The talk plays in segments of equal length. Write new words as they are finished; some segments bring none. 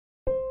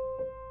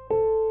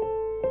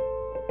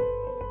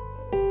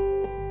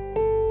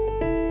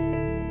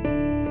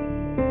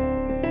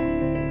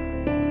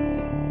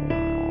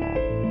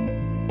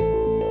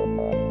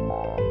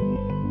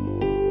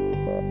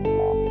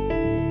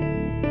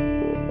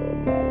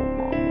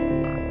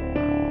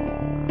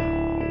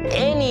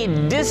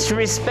any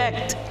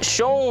disrespect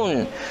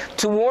shown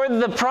toward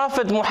the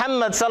Prophet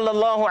Muhammad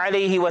sallallahu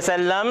alaihi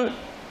wasallam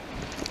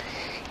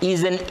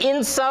is an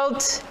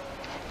insult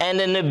and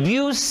an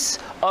abuse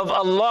of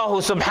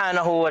Allah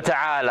subhanahu wa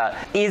ta'ala,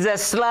 is a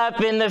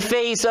slap in the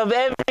face of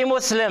every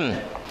Muslim.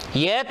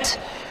 Yet,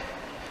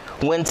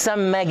 when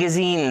some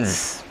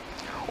magazines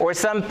or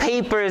some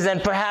papers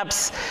and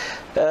perhaps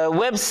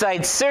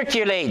websites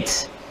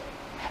circulate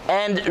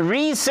and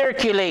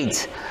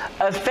recirculate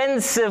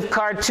offensive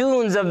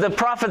cartoons of the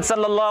Prophet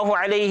sallallahu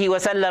alaihi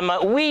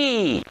wasallam,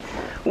 we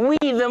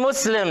the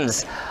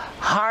Muslims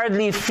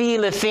hardly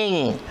feel a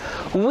thing.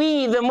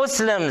 We the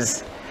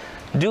Muslims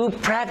do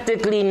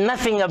practically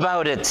nothing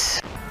about it.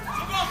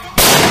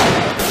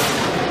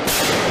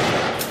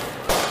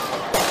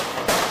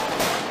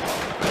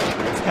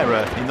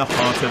 Terror in the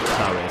heart of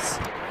Paris.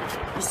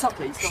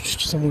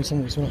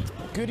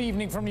 Good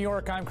evening from New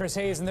York. I'm Chris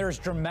Hayes, and there's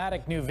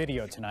dramatic new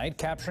video tonight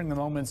capturing the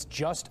moments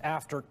just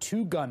after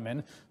two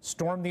gunmen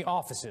stormed the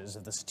offices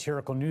of the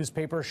satirical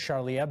newspaper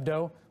Charlie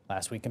Hebdo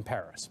last week in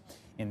Paris.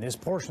 In this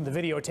portion of the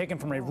video, taken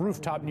from a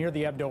rooftop near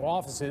the Hebdo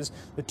offices,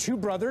 the two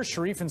brothers,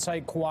 Sharif and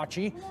Saeed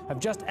Kouachi, have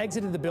just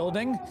exited the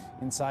building,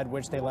 inside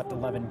which they left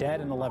 11 dead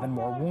and 11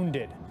 more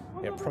wounded.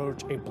 They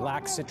approach a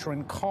black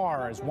Citroen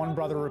car as one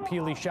brother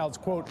repeatedly shouts,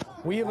 quote,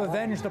 "We have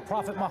avenged the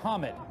Prophet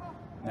Muhammad,"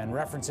 and then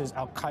references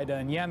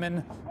Al-Qaeda in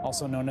Yemen,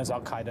 also known as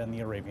Al-Qaeda in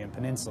the Arabian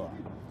Peninsula.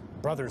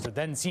 Brothers are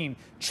then seen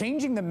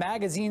changing the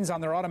magazines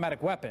on their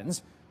automatic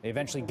weapons. They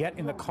eventually get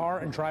in the car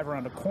and drive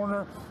around a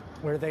corner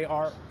where they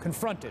are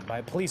confronted by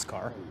a police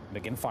car and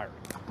begin firing.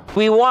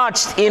 We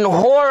watched in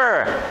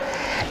horror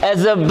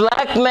as a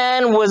black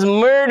man was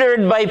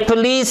murdered by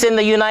police in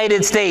the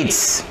United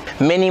States.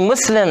 Many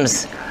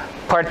Muslims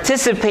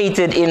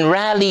participated in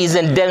rallies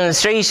and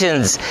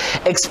demonstrations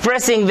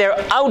expressing their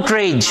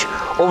outrage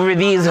over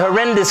these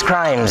horrendous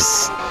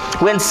crimes.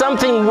 When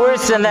something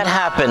worse than that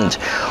happened,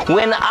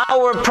 when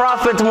our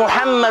Prophet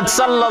Muhammad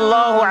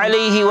sallallahu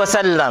alaihi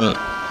wasallam,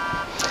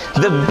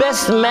 the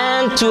best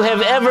man to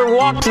have ever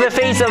walked the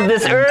face of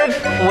this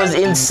earth, was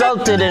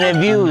insulted and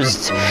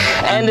abused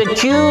and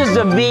accused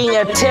of being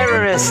a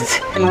terrorist.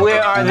 And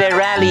where are their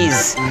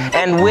rallies?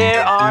 And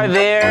where are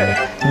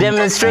their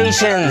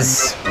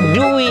demonstrations?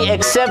 Do we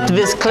accept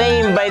this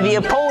claim by the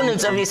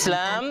opponents of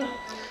Islam?